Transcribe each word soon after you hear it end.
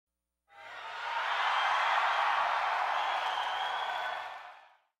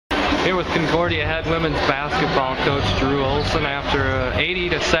Here with Concordia head women's basketball coach Drew Olson after an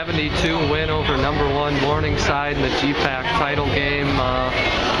 80-72 win over #1 Morningside in the GPAC title game.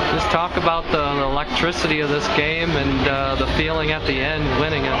 Just talk about the electricity of this game and the feeling at the end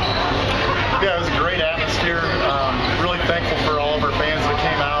winning it. Yeah, it was a great atmosphere. Really thankful for all of our fans that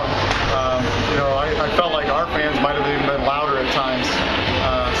came out. I felt like our fans might have even been louder at times.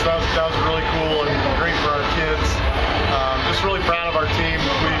 So that was really cool and great for our kids. Just really proud of our team.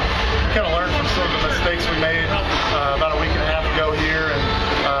 We kind of learned from some of the mistakes we made about a week and a half ago here, and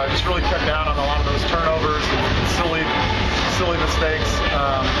just really cut down on a lot of those turnovers and silly mistakes.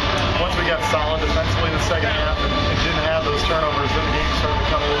 Once we got solid defensively in the second half and didn't have those turnovers, then the game started to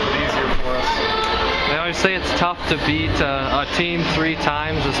become a little bit easier for us. I always say it's tough to beat a team 3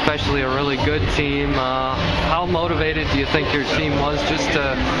 times, especially a really good team. How motivated do you think your team was just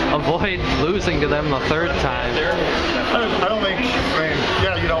to avoid losing to them the 3rd time? I don't think,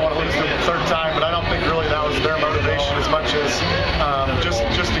 yeah, you don't want to lose them the 3rd time, but I don't think really that was their motivation as much as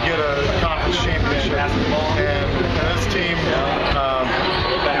just to get a conference championship. And this team,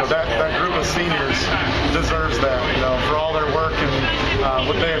 that group of seniors deserves that, for all their work and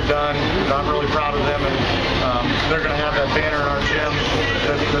what they have done. I'm really proud of them, and they're going to have that banner in our gym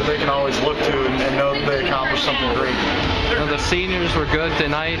that they can always look to and know that they accomplished something great. The seniors were good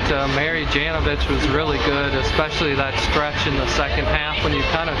tonight. Mary Janovich was really good, especially that stretch in the second half when you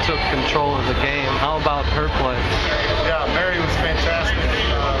kind of took control of the game. How about her play? Yeah, Mary was fantastic.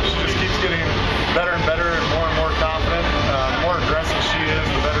 She just keeps getting better and better and more confident. The more aggressive she is,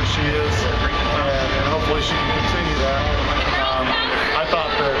 the better she is, and hopefully she can continue that. I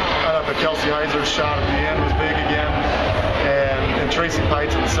thought that Kelsey Heiser's shot at the end was big again, and Tracy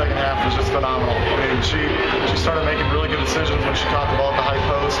Pites in the second half was just phenomenal. She started making really good decisions when she caught the ball at the high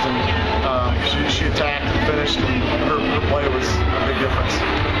post, and she attacked and finished, and her play was a big difference.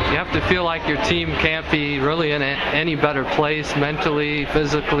 You have to feel like your team can't be really in any better place mentally,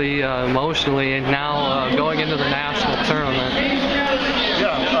 physically, emotionally, and now going into the national tournament.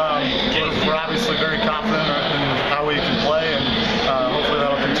 Yeah, we're obviously very confident in how we can play, and hopefully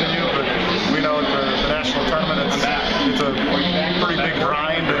that'll continue. But we know at the national tournament it's a pretty big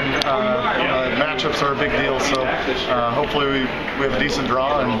grind, and matchups are a big deal. So hopefully we have a decent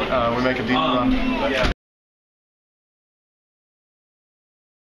draw and we make a deep run.